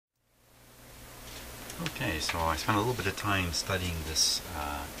Okay, so I spent a little bit of time studying this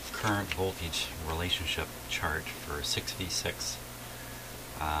current voltage relationship chart for 6v6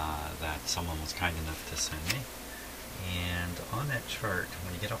 that someone was kind enough to send me. And on that chart,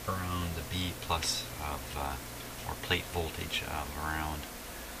 when you get up around the B plus of, or plate voltage of around,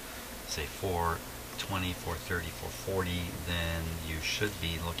 say 420, 430, 440, then you should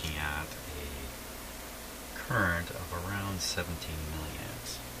be looking at a current of around 17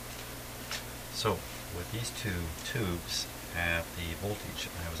 milliamps. So, with these two tubes at the voltage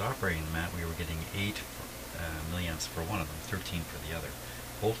I was operating them at, we were getting 8 milliamps for one of them, 13 for the other,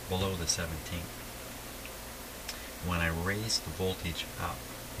 both below the 17. When I raised the voltage up,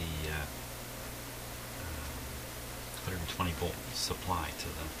 the 120 volt supply to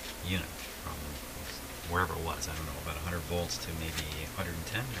the unit from wherever it was, I don't know, about 100 volts to maybe 110,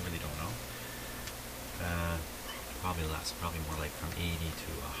 I really don't know. Probably less, probably more like from 80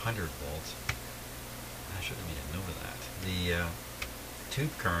 to 100 volts. I should have made a note of that. The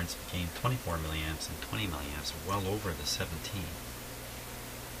tube currents became 24 milliamps and 20 milliamps, well over the 17.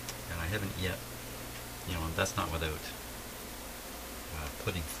 And I haven't yet, you know, that's not without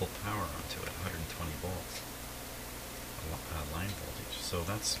putting full power onto it, 120 volts line voltage. So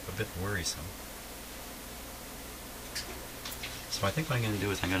that's a bit worrisome. So I think what I'm going to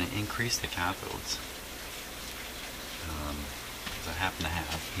do is I'm going to increase the cathodes. I happen to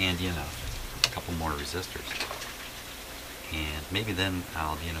have, handy enough, a couple more resistors. And maybe then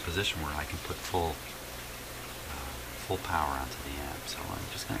I'll be in a position where I can put full power onto the amp. So I'm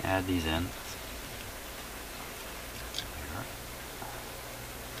just going to add these in. There.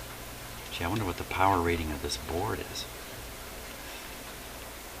 Gee, I wonder what the power rating of this board is.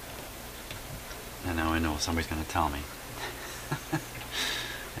 And now I know somebody's going to tell me.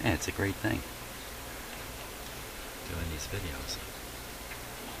 Hey, it's a great thing doing these videos.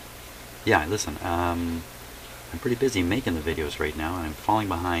 Yeah, listen, I'm pretty busy making the videos right now, and I'm falling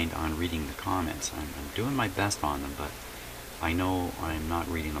behind on reading the comments. I'm doing my best on them, but I know I'm not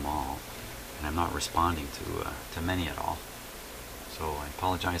reading them all, and I'm not responding to many at all. So I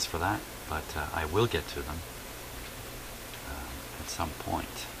apologize for that, but I will get to them at some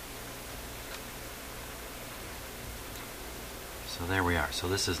point. So there we are. So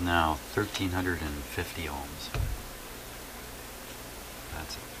this is now 1350 ohms.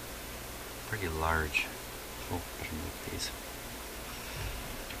 That's a pretty large. Oh, better move these.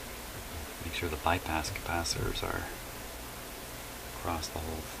 Make sure the bypass capacitors are across the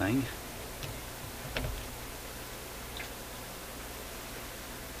whole thing.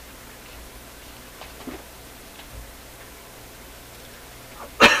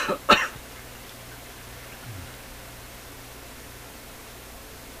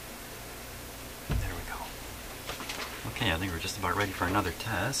 There we go. Okay, I think we're just about ready for another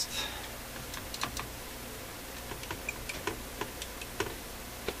test.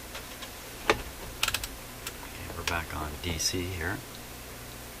 Back on DC here.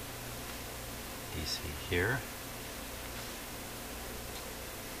 DC here.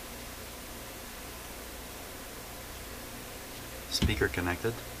 Speaker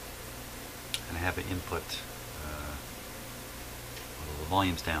connected. And I have an input. Although the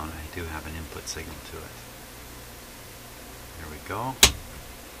volume's down, I do have an input signal to it. There we go.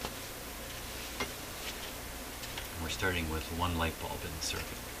 And we're starting with one light bulb in the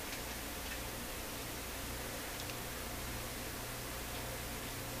circuit.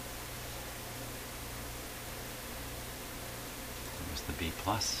 The B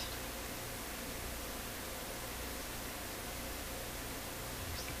plus.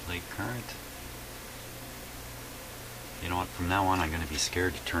 There's the plate current. You know what, from now on I'm going to be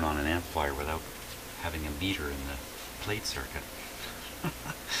scared to turn on an amplifier without having a meter in the plate circuit.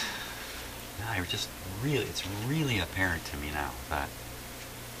 It's really apparent to me now that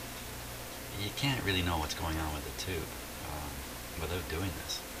you can't really know what's going on with the tube without doing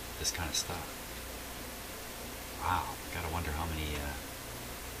this kind of stuff. Wow, gotta wonder how many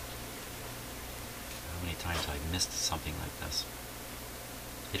times I've missed something like this.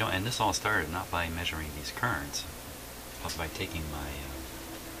 You know, and this all started not by measuring these currents, but by taking my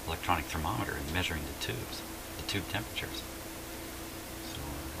electronic thermometer and measuring the tube temperatures. So,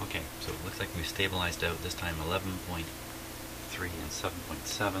 okay, so it looks like we've stabilized out this time 11.3 and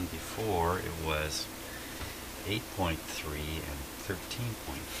 7.7. Before it was 8.3 and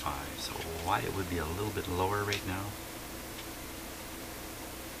 13.5, so why it would be a little bit lower right now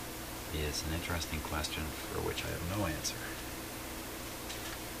is an interesting question for which I have no answer.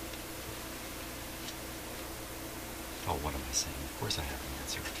 Oh, what am I saying? Of course I have an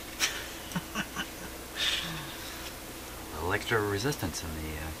answer. Electroresistance in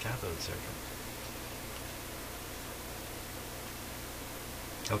the cathode circuit.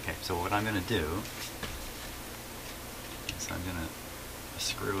 Okay, so what I'm going to do is I'm going to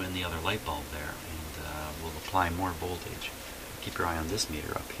screw in the other light bulb there, and we'll apply more voltage. Keep your eye on this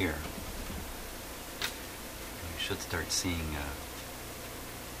meter up here. You should start seeing,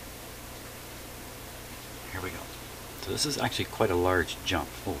 here we go. So this is actually quite a large jump.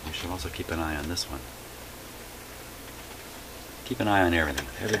 Oh, we should also keep an eye on this one. Keep an eye on everything.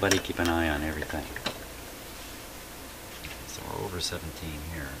 Everybody keep an eye on everything. So we're over 17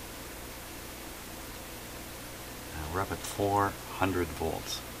 here. Now we're up at 400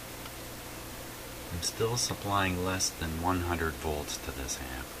 volts. I'm still supplying less than 100 volts to this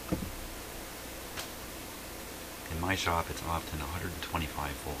amp. In my shop it's often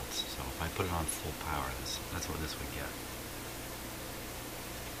 125 volts, so if I put it on full power, that's what this would get.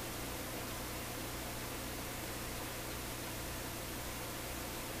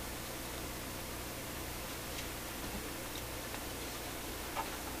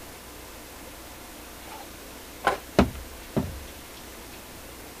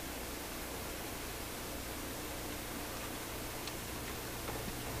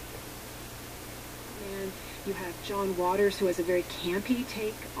 You have John Waters, who has a very campy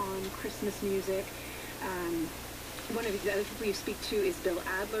take on Christmas music. One of the other people you speak to is Bill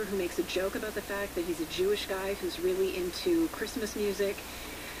Adler, who makes a joke about the fact that he's a Jewish guy who's really into Christmas music.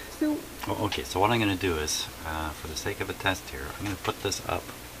 So, okay, so what I'm going to do is, for the sake of a test here, I'm going to put this up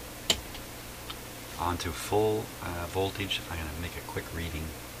onto full voltage. I'm going to make a quick reading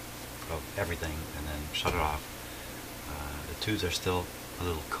of everything and then shut it off. The tubes are still a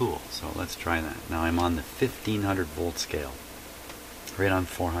little cool, so let's try that. Now I'm on the 1500 volt scale, right on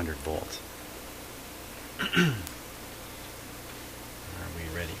 400 volts. Are we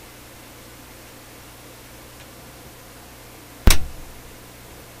ready?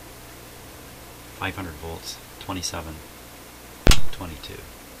 .500 volts, 27, 22.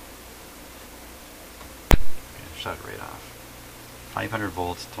 Okay, shut it right off. 500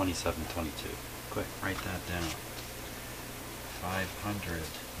 volts, 27, 22. Quick, write that down. 500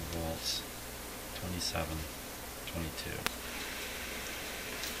 volts, 27, 22.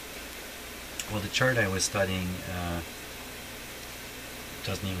 Well, the chart I was studying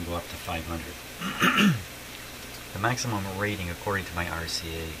doesn't even go up to 500. The maximum rating, according to my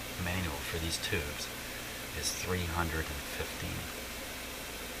RCA manual for these tubes, is 315.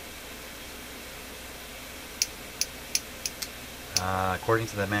 According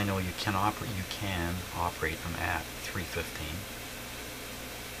to the manual, you can operate them at 315.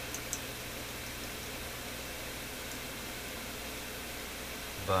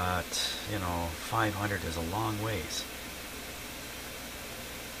 But, you know, 500 is a long ways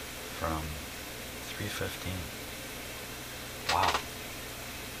from 315. Wow.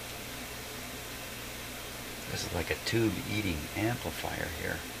 This is like a tube-eating amplifier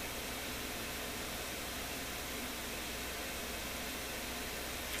here.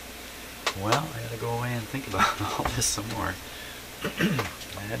 Well, I gotta go away and think about all this some more.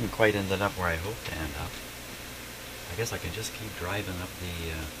 I hadn't quite ended up where I hoped to end up. I guess I can just keep driving up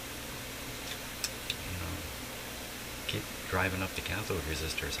the, keep driving up the cathode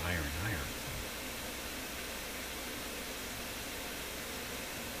resistors higher and higher.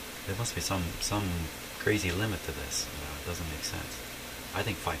 There must be some crazy limit to this. It doesn't make sense. I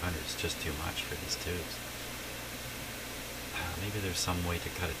think 500 is just too much for these tubes. Maybe there's some way to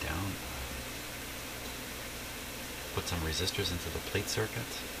cut it down. Put some resistors into the plate circuit.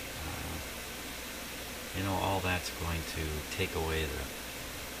 You know, all that's going to take away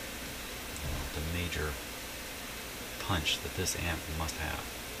the major punch that this amp must have.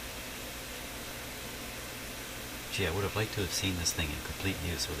 Gee, I would have liked to have seen this thing in complete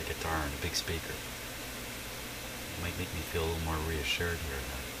use with a guitar and a big speaker. It might make me feel a little more reassured here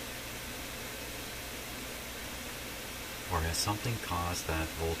then. Or has something caused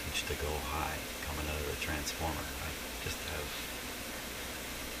that voltage to go high coming out of the transformer? I just have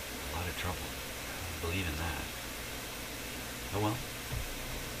a lot of trouble believing that. Oh well.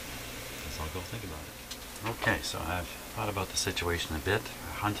 Guess I'll go think about it. Okay, so I've thought about the situation a bit.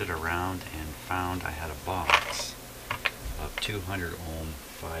 I hunted around and found I had a box of 200 ohm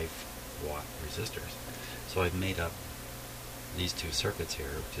 5 watt resistors. So I've made up these two circuits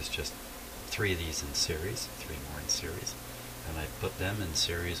here, which is just 3 of these in series, 3 more in series, and I put them in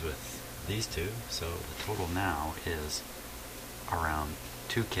series with these two, so the total now is around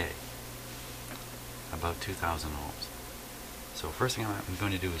 2K, about 2,000 ohms. So first thing I'm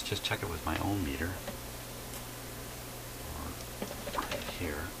going to do is just check it with my ohm meter, or right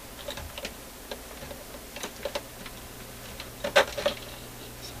here.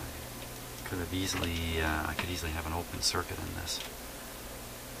 So I could easily have an open circuit in this.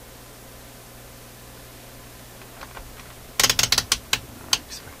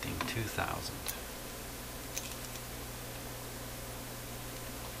 2000.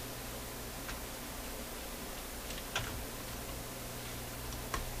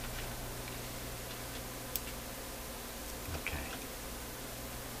 Okay.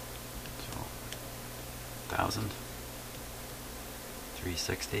 So 1000,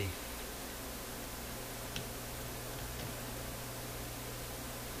 360.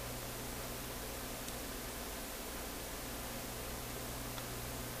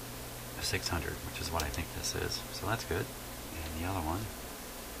 600, which is what I think this is. So that's good. And the other one,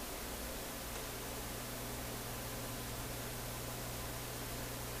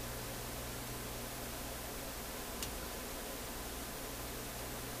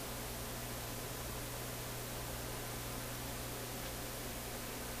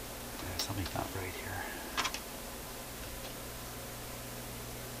 there's something not right here.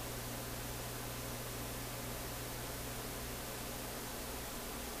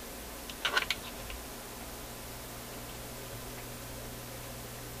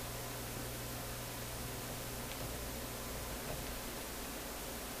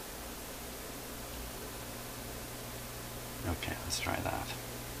 Okay, let's try that.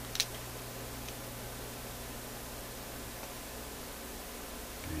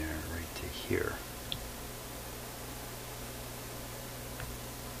 There, right to here.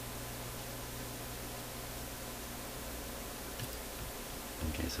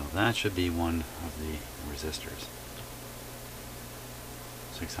 Okay, so that should be one of the resistors.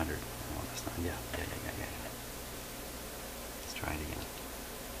 600. Oh, that's not. Yeah. Let's try it again.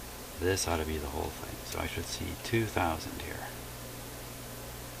 This ought to be the whole thing. So I should see 2000 here.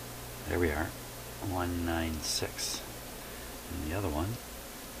 There we are. 196. And the other one,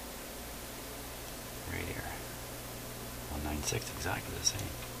 right here. 196, exactly the same.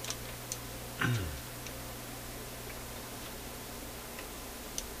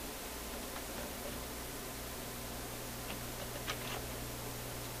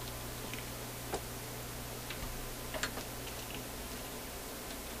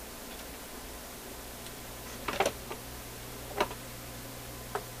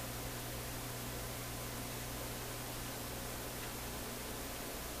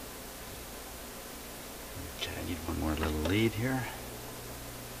 Okay, I need one more little lead here.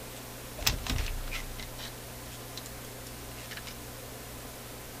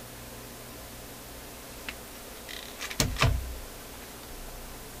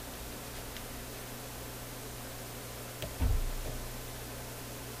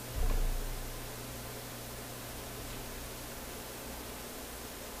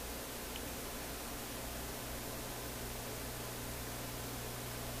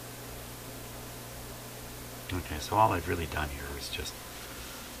 Okay, so all I've really done here is just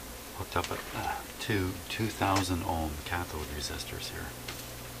hooked up two 2000 ohm cathode resistors here.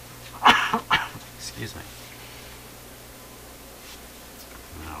 Excuse me.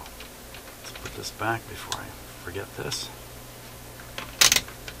 Now, let's put this back before I forget this.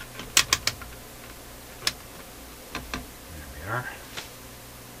 There we are.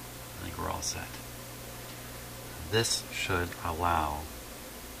 I think we're all set. This should allow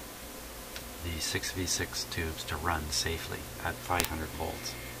the 6v6 tubes to run safely at 500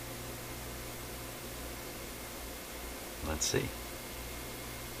 volts. Let's see.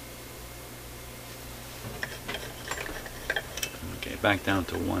 Okay, back down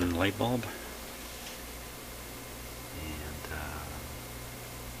to one light bulb. And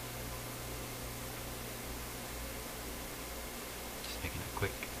just making a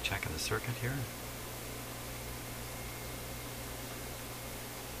quick check of the circuit here.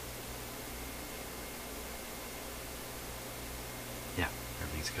 Yeah,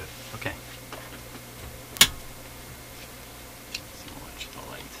 everything's good. Okay. Let's watch the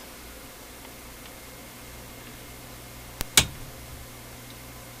light.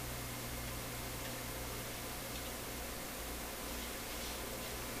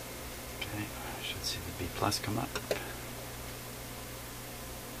 Okay, I should see the B plus come up.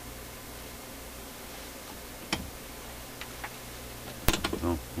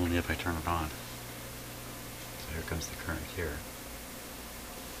 Oh, only if I turn it on. So here comes the current here.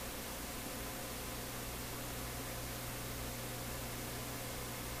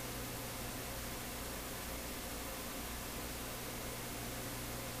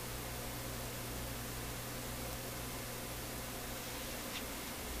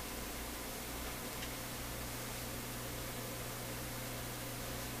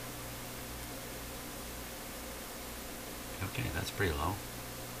 Okay, that's pretty low.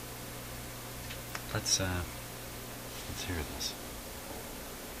 Let's hear this.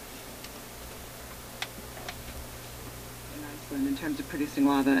 Iceland in terms of producing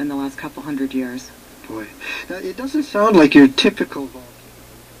lava in the last couple hundred years. Boy, now, it doesn't sound like your typical volcano,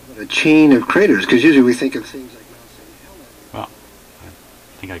 but a chain of craters, because usually we think of things like Mount St. Helens. Well, I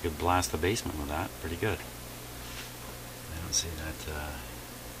think I could blast the basement with that pretty good. I don't see that.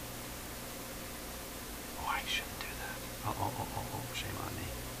 Oh, I shouldn't do that. Oh, shame on me.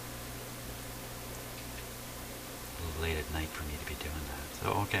 A little late at night for me to be doing that.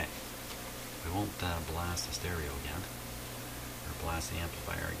 So, okay. We won't blast the stereo again, or blast the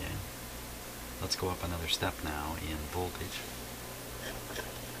amplifier again. Let's go up another step now in voltage.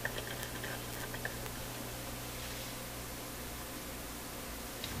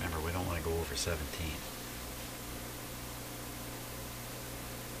 Remember, we don't want to go over 17.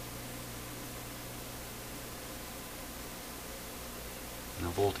 Now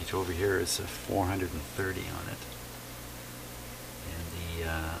voltage over here is 430 on it. And the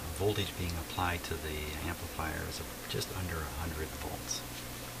voltage being applied to the amplifier is just under 100 volts.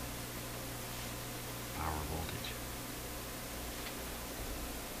 Power voltage.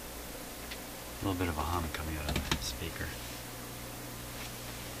 A little bit of a hum coming out of the speaker.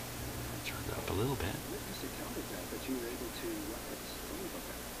 Turned it up a little bit. Witness accounted that you were able to reference. Tell me about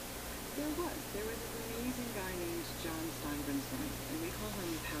that. There was an amazing guy named John Steinbrenson, and we call him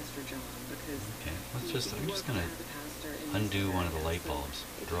Pastor John because Okay, I'm just going to undo one of the light bulbs,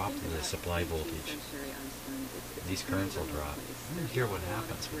 drop the supply voltage. These currents will drop. And hear what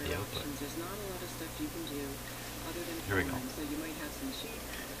happens with the output. There's not a lot of stuff you can do other than Here we go. farm. So you might have some sheep,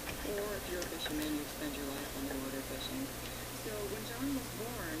 or if you're a fisherman, you spend your life underwater fishing. So when John was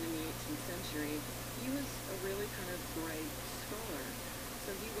born in the 18th century, he was a really kind of bright scholar. So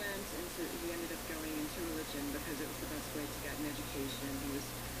he ended up going into religion because it was the best way to get an education. He was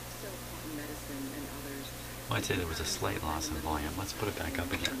self-taught in medicine and others. Well, I'd say there was a slight loss in volume. Let's put it back up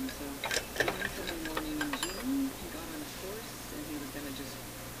again. So one Sunday morning in June, he got on his horse and he was going to just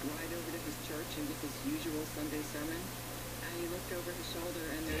ride over to his church and give his usual Sunday sermon. And he looked over his shoulder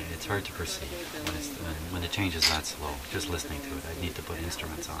and there was It's hard to perceive when the change is that slow. Just listening to it, I'd need to put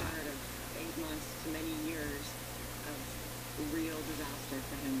instruments on it. 8 months to many years of real disaster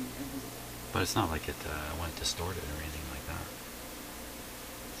for him and his. But it's not like it went distorted or anything like that.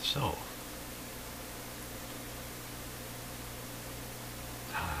 So,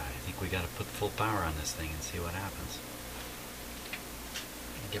 I think we got to put full power on this thing and see what happens.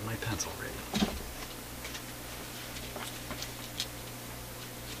 Get my pencil ready.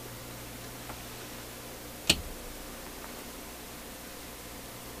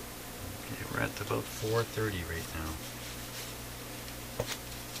 Okay, we're at about 430 right now.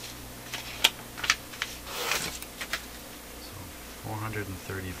 So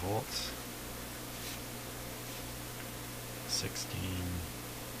 430 volts. 16.8.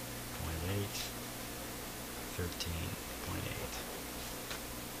 13.8.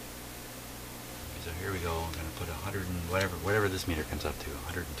 So here we go. I'm going to put 100 and whatever this meter comes up to,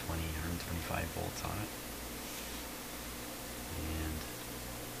 120, 125 volts on it. And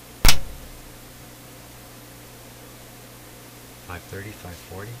 530,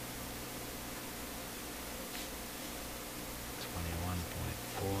 540.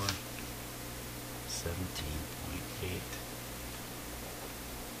 21.4, 17.8.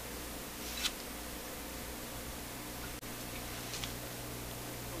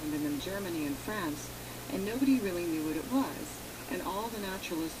 And in Germany and France, and nobody really knew what it was. And all the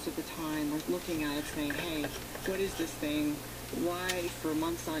naturalists at the time were looking at it saying, hey, what is this thing? Why, for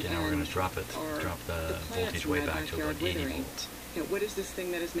months on end, Now we're going to drop it, drop the voltage way back to about 80 volts. You know, what is this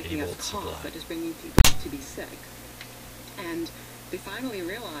thing that is making us cough, supply. that is bringing people to be sick? And they finally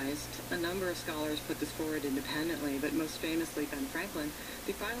realized, a number of scholars put this forward independently, but most famously Ben Franklin,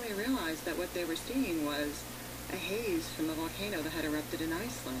 they finally realized that what they were seeing was a haze from a volcano that had erupted in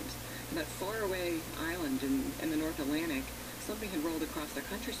Iceland. And that faraway island in the North Atlantic, something had rolled across their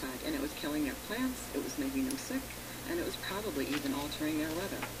countryside, and it was killing their plants, it was making them sick, and it was probably even altering their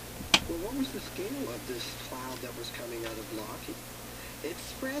weather. Well, what was the scale of this cloud that was coming out of Lockheed? It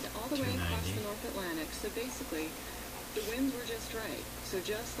spread all the way across the North Atlantic, so basically, the winds were just right. So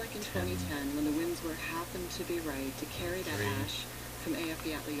just like in 2010, when the winds happened to be right to carry that ash from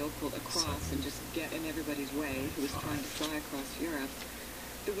Eyjafjallajökull across and just get in everybody's way who was trying to fly across Europe,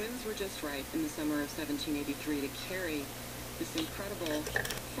 the winds were just right in the summer of 1783 to carry this incredible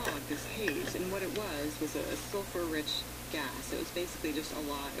fog, this haze. And what it was a sulfur-rich gas. It was basically just a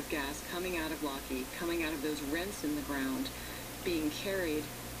lot of gas coming out of Lockheed, coming out of those rents in the ground, being carried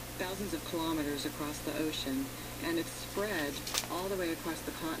thousands of kilometers across the ocean, and it spread all the way across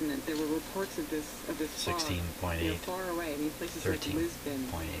the continent. There were reports of this fog 16.8, far away, I mean places like Lisbon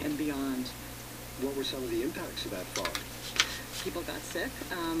 13.8. and beyond. What were some of the impacts of that fog? people got sick.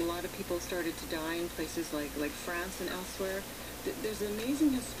 A lot of people started to die in places like France and elsewhere. There's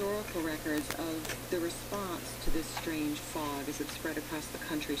amazing historical records of the response to this strange fog as it spread across the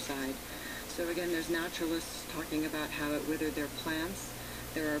countryside. So again, there's naturalists talking about how it withered their plants.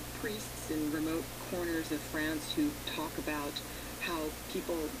 There are priests in remote corners of France who talk about how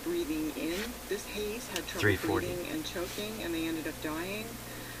people breathing in this haze had trouble breathing and choking, and they ended up dying.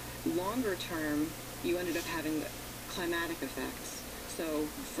 Longer term, you ended up having climatic effects. So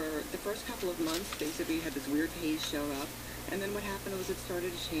for the first couple of months, basically you had this weird haze show up, and then what happened was it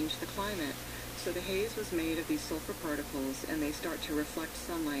started to change the climate. So the haze was made of these sulfur particles, and they start to reflect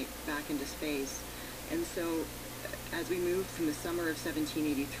sunlight back into space. And so as we moved from the summer of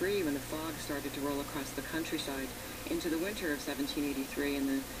 1783, when the fog started to roll across the countryside, into the winter of 1783 and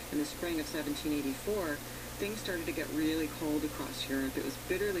the spring of 1784, things started to get really cold across Europe. It was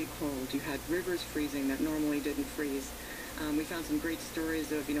bitterly cold. You had rivers freezing that normally didn't freeze. We found some great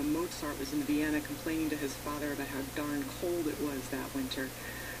stories of, Mozart was in Vienna complaining to his father about how darn cold it was that winter.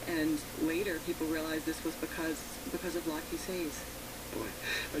 And later, people realized this was because of Lockheed's haze. Boy,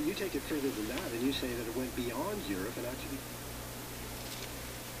 you take it further than that, and you say that it went beyond Europe and actually...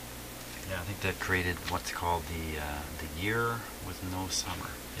 Yeah, I think that created what's called the year with no summer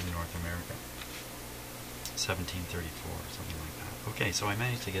in North America. 1734, something like that. Okay, so I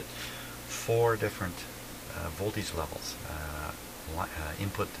managed to get 4 different voltage levels,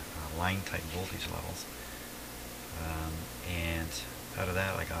 input line type voltage levels, and out of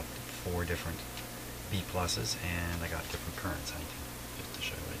that I got 4 different B pluses, and I got different currents. Just to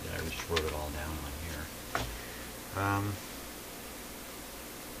show you right there, I just wrote it all down on here.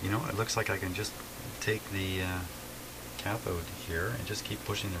 It looks like I can just take the cathode here and just keep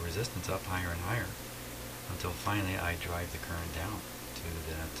pushing the resistance up higher and higher until finally I drive the current down to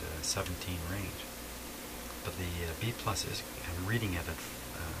that 17 range. But the B pluses, I'm reading it at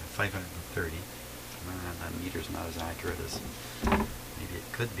 530. That meter's not as accurate as maybe it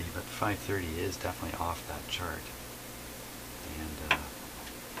could be, but 530 is definitely off that chart. And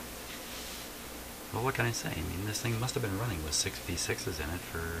well, what can I say? I mean, this thing must have been running with 6 V6s in it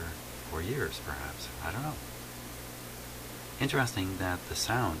for years, perhaps. I don't know. Interesting that the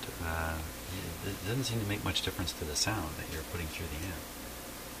sound, it doesn't seem to make much difference to the sound that you're putting through the amp.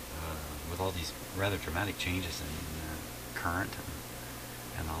 With all these rather dramatic changes in current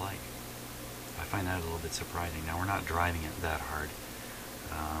and the like. I find that a little bit surprising. Now, we're not driving it that hard.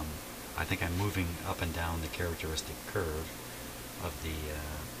 I think I'm moving up and down the characteristic curve of the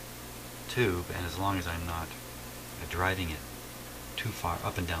tube, and as long as I'm not driving it too far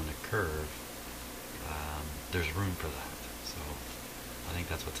up and down the curve, there's room for that. So I think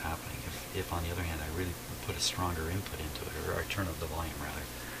that's what's happening. If on the other hand I really put a stronger input into it, or I turn up the volume rather,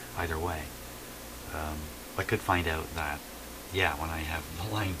 either way, I could find out that, yeah, when I have the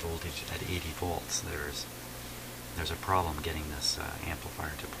line voltage at 80 volts, there's a problem getting this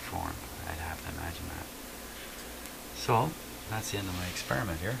amplifier to perform. I'd have to imagine that. So that's the end of my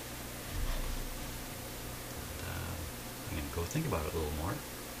experiment here. I'm going to go think about it a little more.